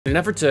In an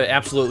effort to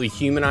absolutely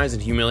humanize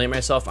and humiliate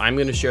myself, I'm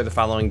going to share the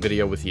following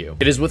video with you.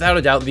 It is without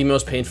a doubt the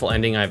most painful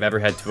ending I've ever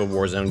had to a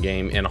Warzone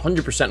game, and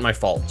 100% my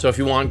fault. So if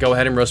you want, go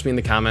ahead and roast me in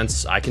the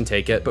comments. I can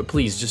take it, but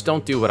please just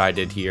don't do what I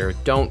did here.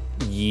 Don't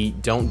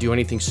yeet, don't do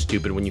anything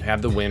stupid when you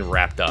have the win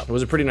wrapped up. It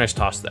was a pretty nice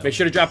toss though. Make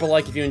sure to drop a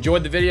like if you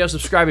enjoyed the video,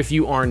 subscribe if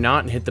you are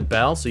not, and hit the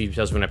bell so you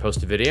know when I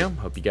post a video.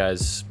 Hope you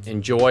guys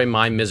enjoy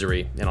my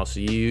misery, and I'll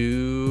see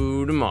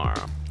you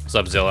tomorrow. What's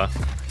up, Zilla?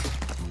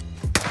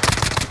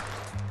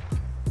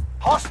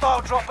 Hostile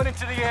dropping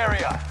into the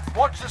area.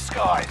 Watch the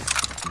skies.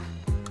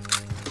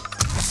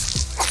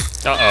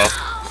 Uh-oh.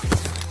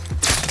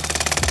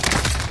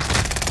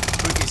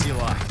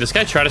 This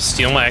guy tried to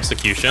steal my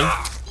execution.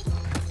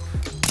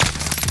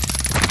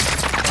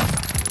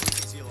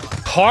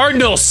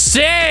 Cardinal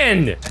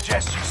sin!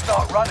 Suggest you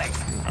start running.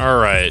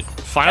 Alright.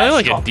 Finally,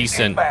 like a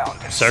decent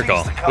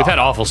circle. We've had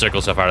awful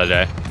circles so far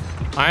today.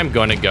 I'm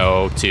gonna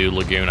go to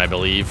Lagoon, I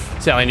believe.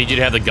 Sally, I need you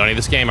to have the gunny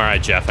this game. All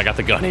right, Jeff, I got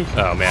the gunny.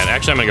 Oh man,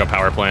 actually I'm gonna go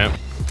power plant.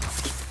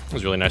 It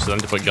was really nice of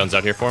them to put guns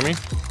out here for me.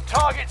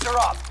 Targets are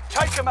up.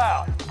 Take them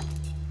out.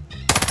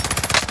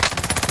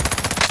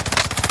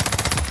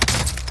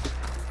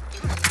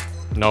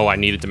 No, I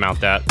needed to mount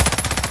that.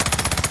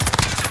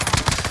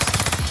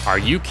 Are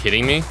you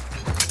kidding me?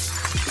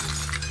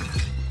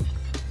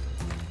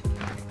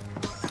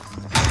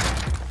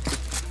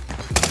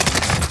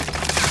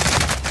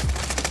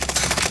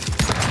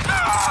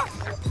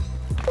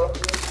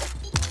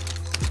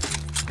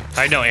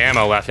 I had no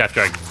ammo left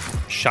after I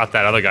shot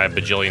that other guy a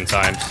bajillion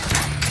times.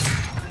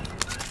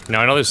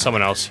 Now I know there's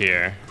someone else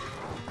here.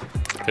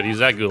 Could use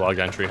that gulag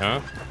entry, huh?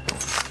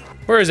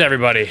 Where is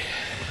everybody?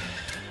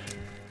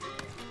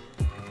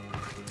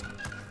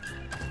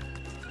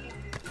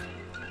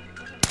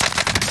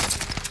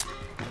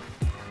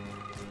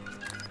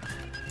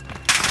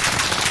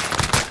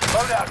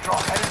 Loadout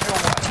drop headed your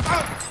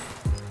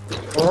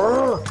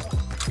way.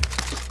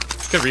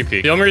 Good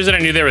repeat. The only reason I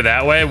knew they were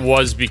that way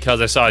was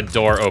because I saw a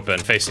door open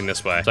facing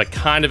this way. So I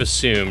kind of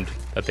assumed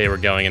that they were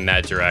going in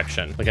that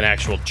direction. Like an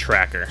actual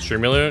tracker.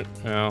 Stream loot?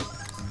 Well,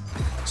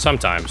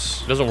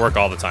 sometimes. It doesn't work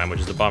all the time,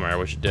 which is a bummer. I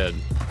wish it did.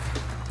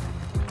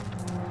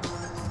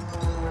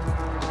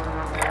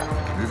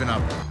 Moving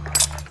up.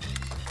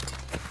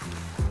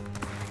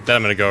 Then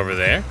I'm gonna go over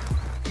there.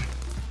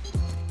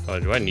 Oh,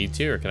 do I need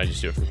to, or can I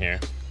just do it from here?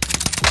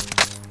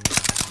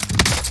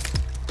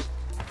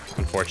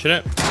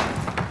 Unfortunate.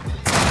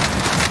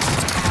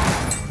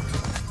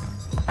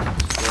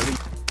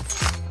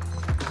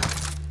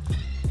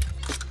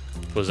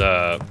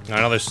 I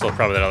know there's still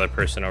probably that other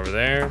person over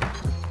there.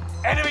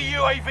 Enemy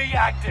UAV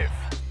active.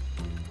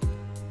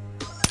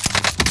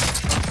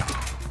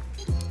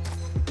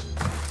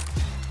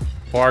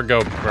 Or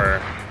go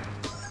for...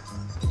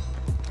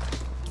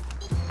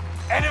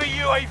 Enemy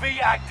UAV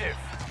active.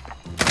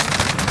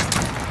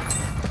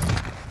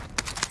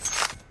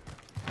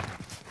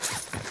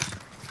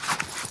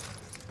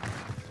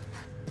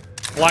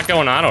 A lot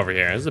going on over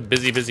here. This is a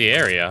busy, busy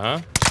area,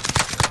 huh?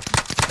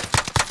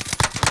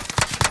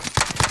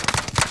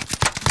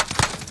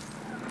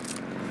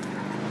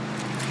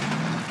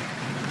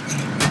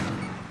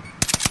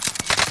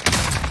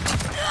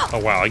 Oh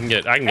wow, I can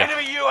get Enemy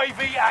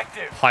UAV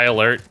active. high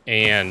alert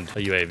and a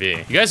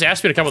UAV. You guys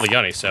asked me to come with a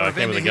gunny, so I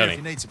came with a gunny. If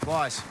you need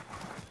supplies.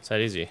 It's that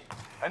easy.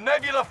 A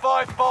Nebula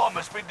 5 bomb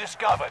has been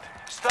discovered.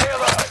 Stay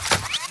alert.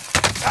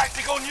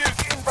 Tactical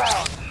nuke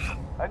inbound.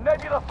 A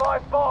Nebula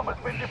 5 bomb has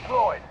been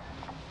deployed.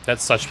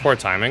 That's such poor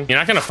timing. You're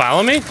not gonna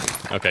follow me?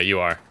 Okay, you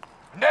are.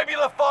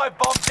 Nebula 5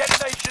 bomb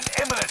detonation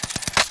imminent.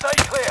 Stay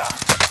clear.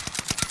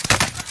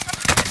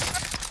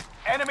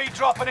 Enemy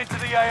dropping into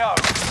the AO.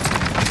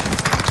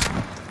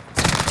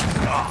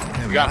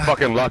 You got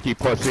fucking lucky,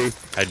 pussy.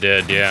 I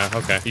did, yeah,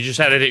 okay. You just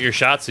had to hit your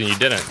shots and you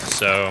didn't,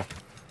 so...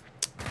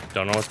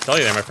 Don't know what to tell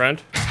you there, my friend.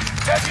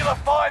 Nebula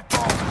 5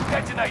 bomb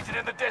detonated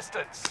in the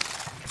distance.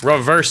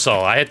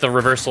 Reversal. I hit the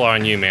reversal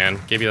on you, man.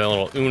 Gave you that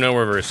little Uno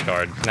reverse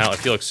card. Now,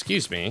 if you'll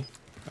excuse me,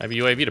 I have a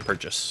UAV to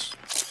purchase.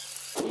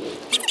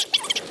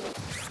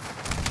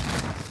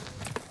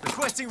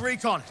 Requesting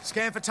recon.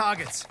 Scan for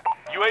targets.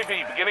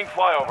 UAV beginning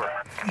flyover.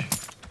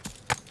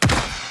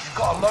 You've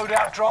got a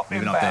loadout drop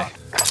Moving up there. inbound.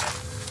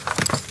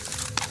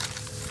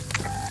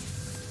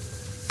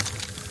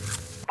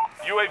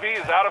 UAV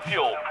is out of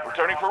fuel.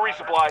 Returning for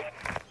resupply.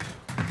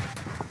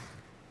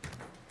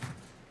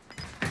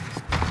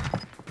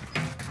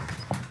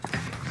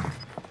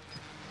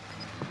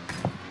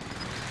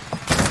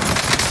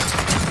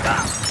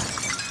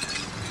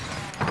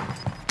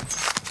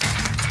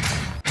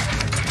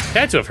 They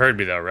had to have heard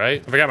me though,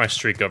 right? I got my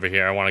streak over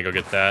here. I want to go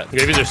get that.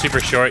 UAVs are super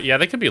short. Yeah,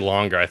 they could be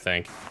longer, I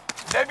think.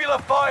 Nebula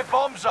 5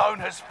 bomb zone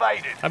has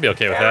faded. I'd be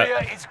okay with Area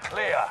that. is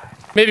clear.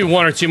 Maybe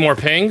one or two more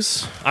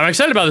pings. I'm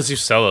excited about this new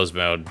solos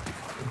mode. I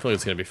feel like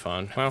it's gonna be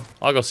fun. Well,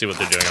 I'll go see what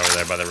they're doing over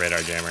there by the radar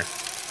jammer.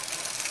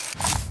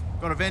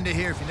 Got a vendor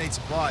here if you need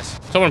supplies.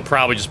 Someone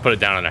probably just put it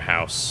down in their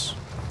house.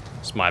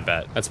 It's my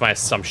bet. That's my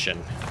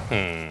assumption.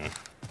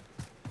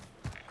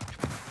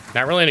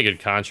 Not really any good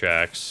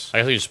contracts. I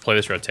guess we just play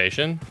this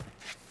rotation.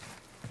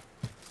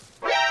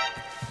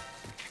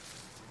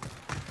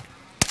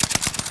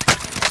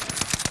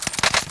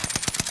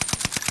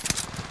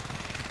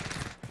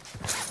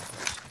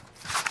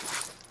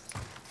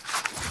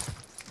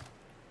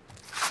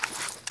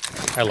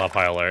 I love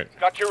high alert.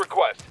 Got your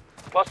request.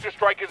 Cluster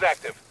strike is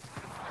active.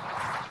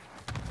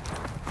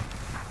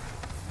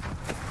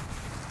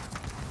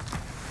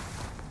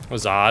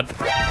 Was odd.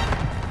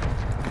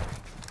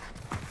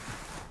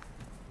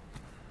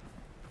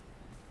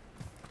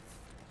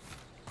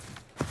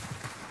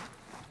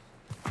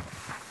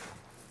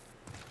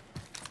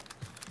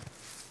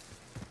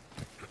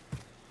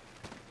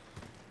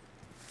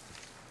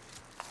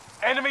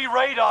 Enemy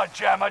radar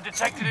jammer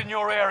detected in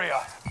your area.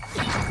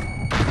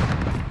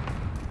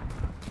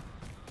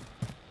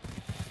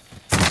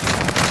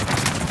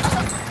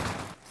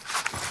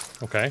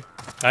 Okay.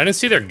 I didn't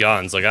see their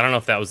guns. Like, I don't know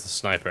if that was the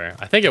sniper.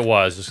 I think it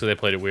was, just because they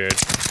played it weird.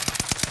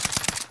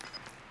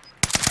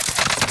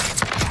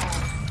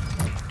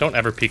 Don't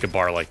ever peek a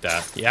bar like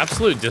that. The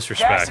absolute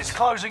disrespect. Gas is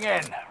closing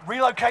in.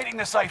 Relocating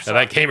the safe Now, zone.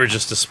 that gamer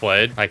just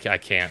displayed. I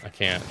can't.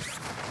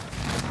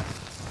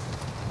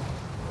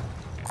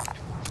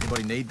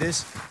 Anybody need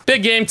this?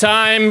 Big game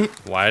time!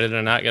 Why did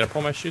I not get to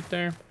pull my shoot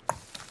there?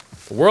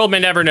 The world may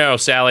never know,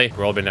 Sally. The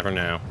world may never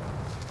know.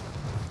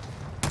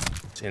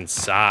 It's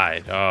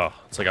inside. Oh,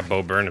 it's like a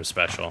Bo Burnham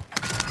special.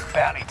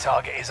 Bounty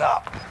target is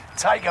up.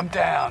 Take them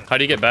down. How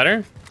do you get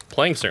better?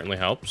 Playing certainly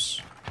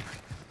helps.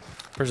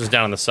 Person's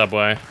down on the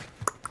subway.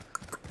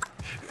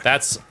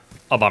 That's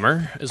a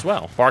bummer as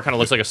well. Bar kind of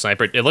looks like a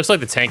sniper. It looks like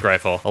the tank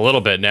rifle a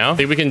little bit now.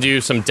 Think we can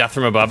do some death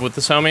from above with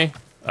this homie?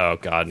 Oh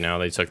god, no,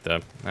 they took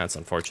the... That's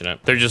unfortunate.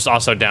 They're just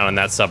also down in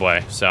that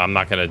subway, so I'm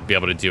not gonna be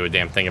able to do a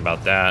damn thing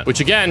about that. Which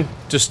again,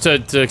 just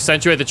to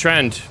accentuate the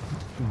trend,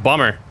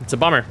 bummer. It's a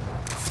bummer.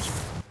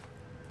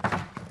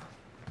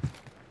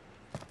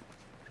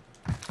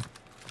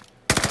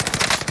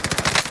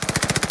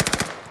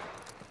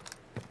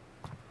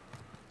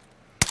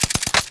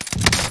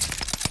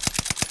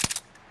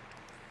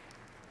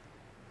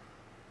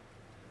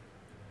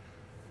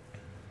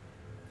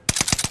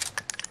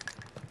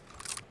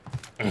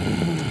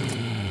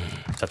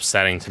 It's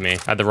upsetting to me. I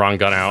had the wrong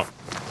gun out.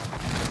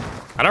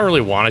 I don't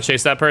really want to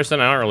chase that person.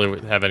 I don't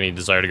really have any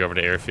desire to go over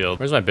to airfield.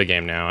 Where's my big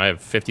aim now? I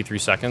have 53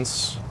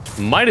 seconds.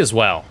 Might as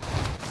well.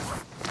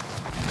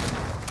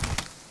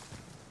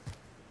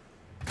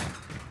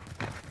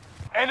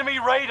 Enemy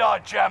radar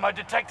jammer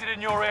detected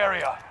in your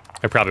area.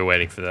 They're probably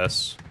waiting for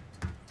this.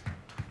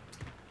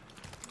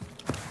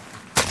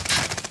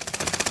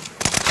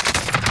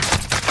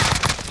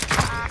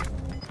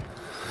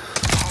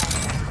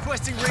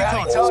 Requesting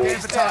Bounty recon. target Scan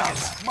is for down.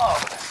 targets.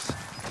 Marvelous.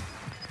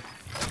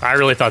 I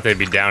really thought they'd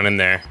be down in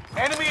there.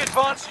 Enemy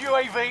advanced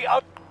UAV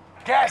up.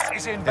 Gas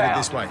is inbound.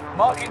 this way.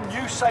 Marking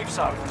new safe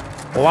zone.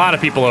 A lot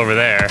of people over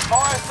there.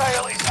 Fire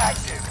sale is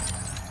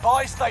active.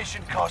 Buy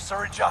station costs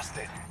are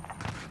adjusted.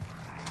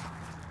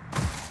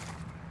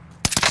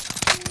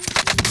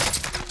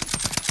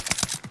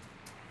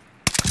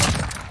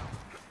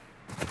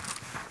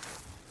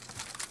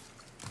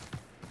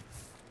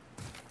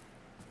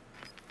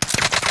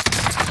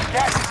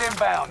 Gas is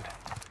inbound.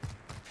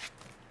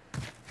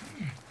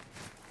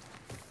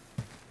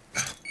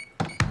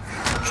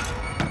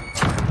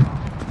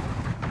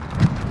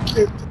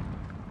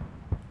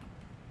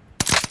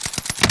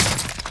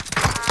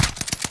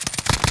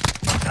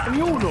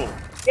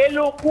 ¡Qué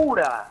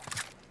locura!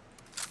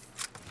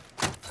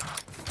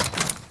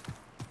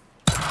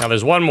 Now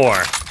there's one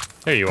more.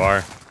 There you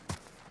are.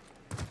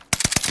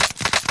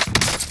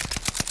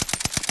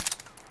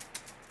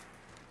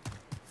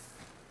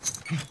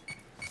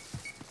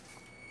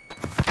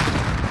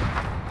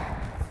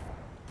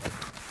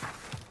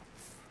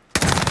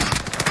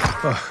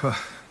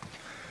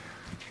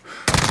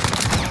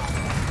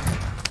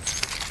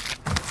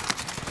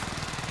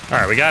 All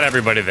right, we got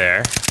everybody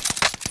there.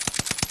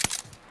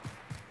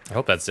 I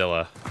hope that's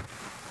Zilla.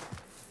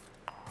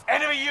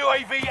 Enemy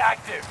UAV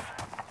active.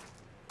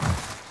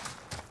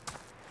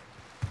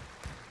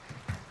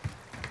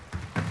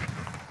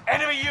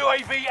 Enemy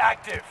UAV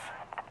active.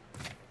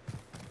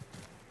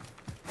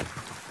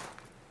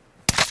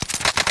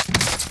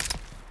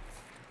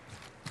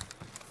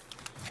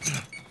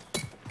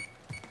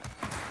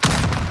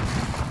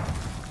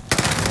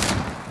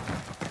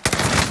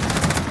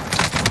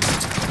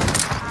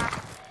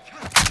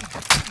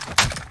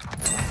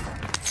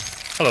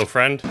 Hello,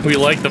 friend. We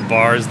like the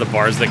bars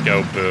that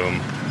go boom.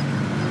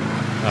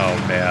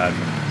 Oh, man.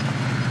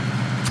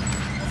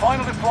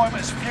 Final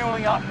deployment is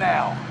fueling up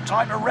now.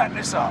 Time to wrap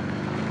this up.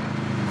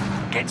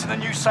 Get to the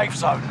new safe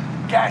zone.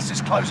 Gas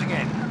is closing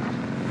in.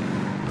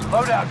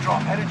 Loadout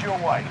drop headed your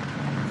way.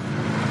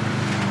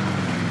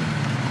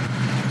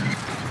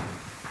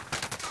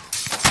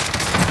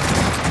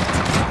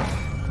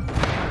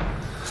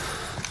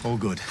 All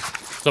good.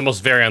 It's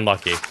almost very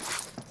unlucky.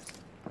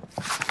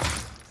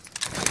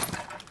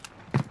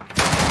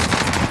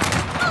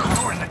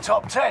 You're in the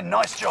top 10.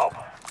 Nice job.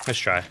 Let's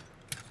try.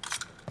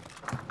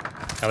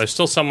 Now, there's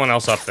still someone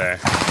else up there.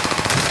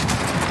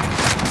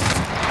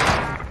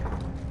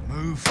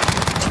 Move.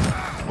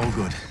 All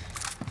good.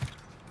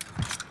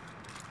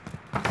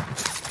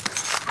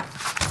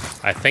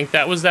 I think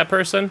that was that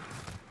person.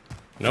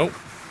 Nope.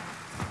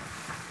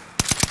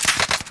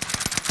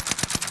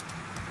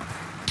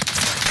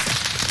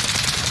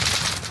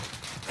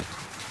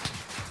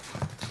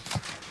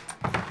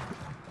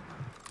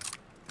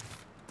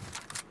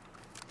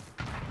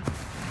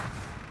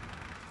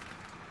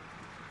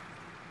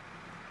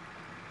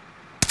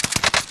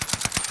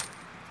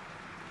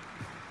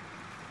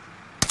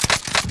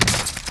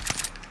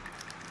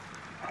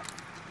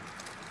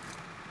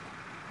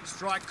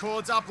 Strike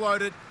cords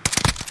uploaded.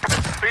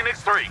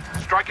 Phoenix 3,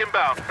 strike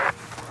inbound.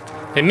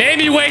 It made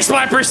me waste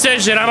my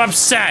precision. I'm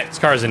upset. This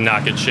car's in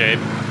not good shape.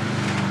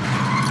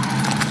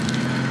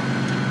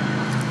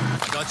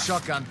 Got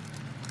shotgun.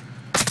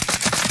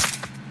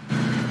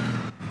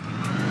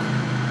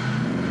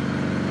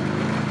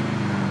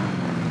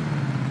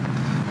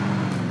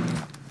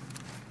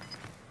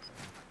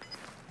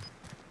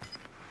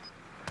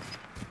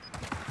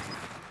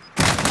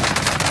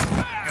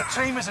 Your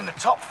team is in the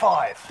top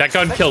 5. That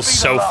gun Let's kills be the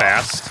so last.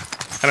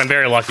 fast. And I'm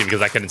very lucky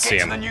because I couldn't see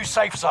Get him. to the new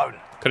safe zone.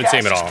 Couldn't see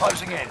him at Gas is all.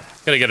 Closing in.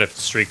 Gonna get a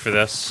streak for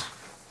this.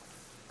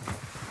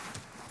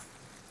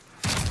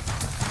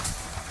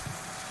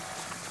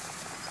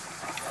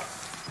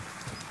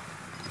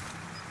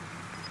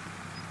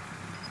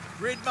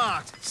 Grid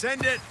marked.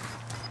 Send it.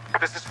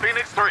 This is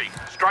Phoenix 3,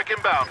 strike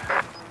inbound.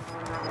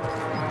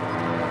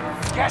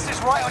 Gas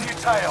is right on your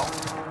tail.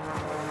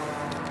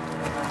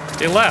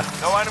 They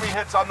left. No enemy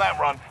hits on that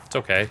run. It's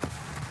okay.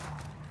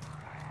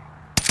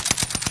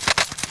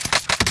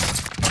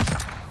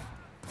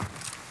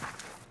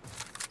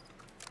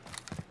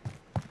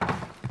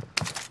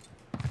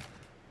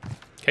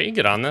 Can't you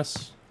get on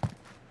this?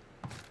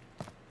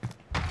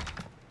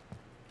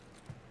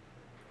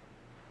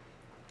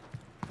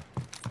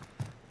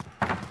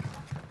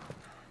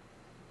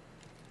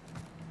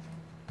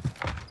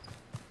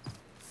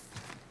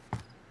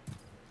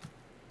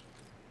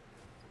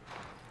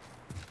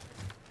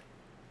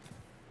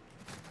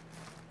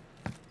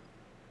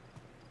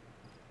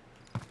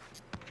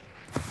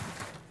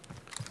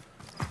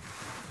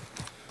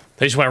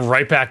 They just went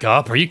right back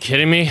up. Are you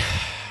kidding me?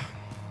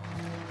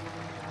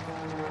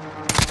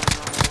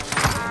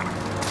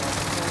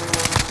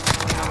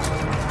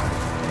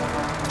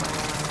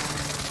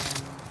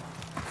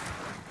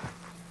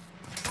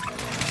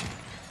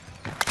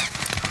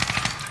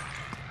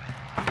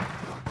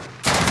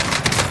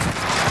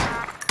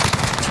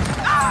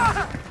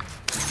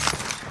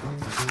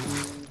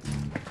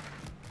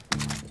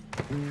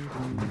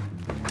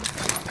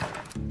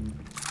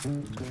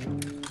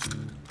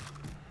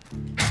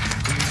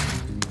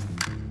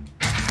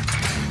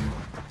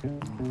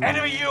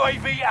 Enemy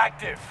UAV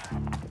active.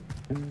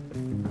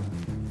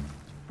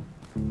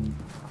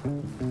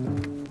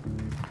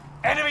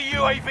 Enemy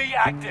UAV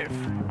active.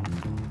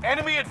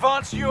 Enemy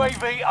advanced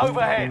UAV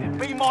overhead.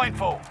 Be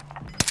mindful.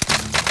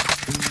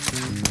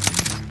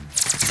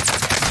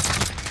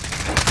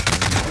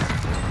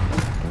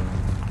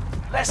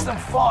 Less than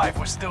 5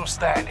 were still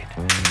standing.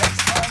 Next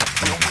time,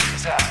 you'll win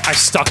this out. I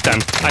stuck them.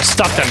 I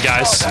stuck them,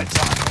 guys. That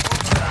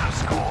time.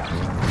 Score.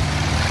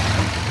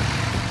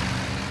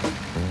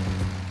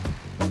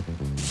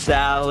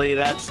 Sally,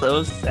 that's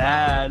so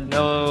sad.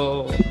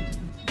 No.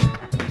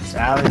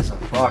 Sally's a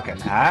fucking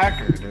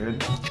hacker,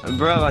 dude.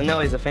 Bro, I know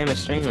he's a famous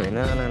streamer.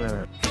 No.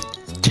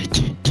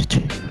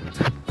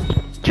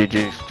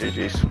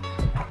 GG's.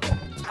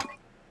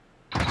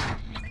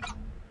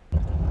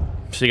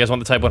 So you guys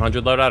want the Type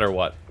 100 loadout or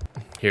what?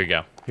 Here you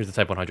go. Here's the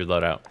Type 100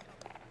 loadout.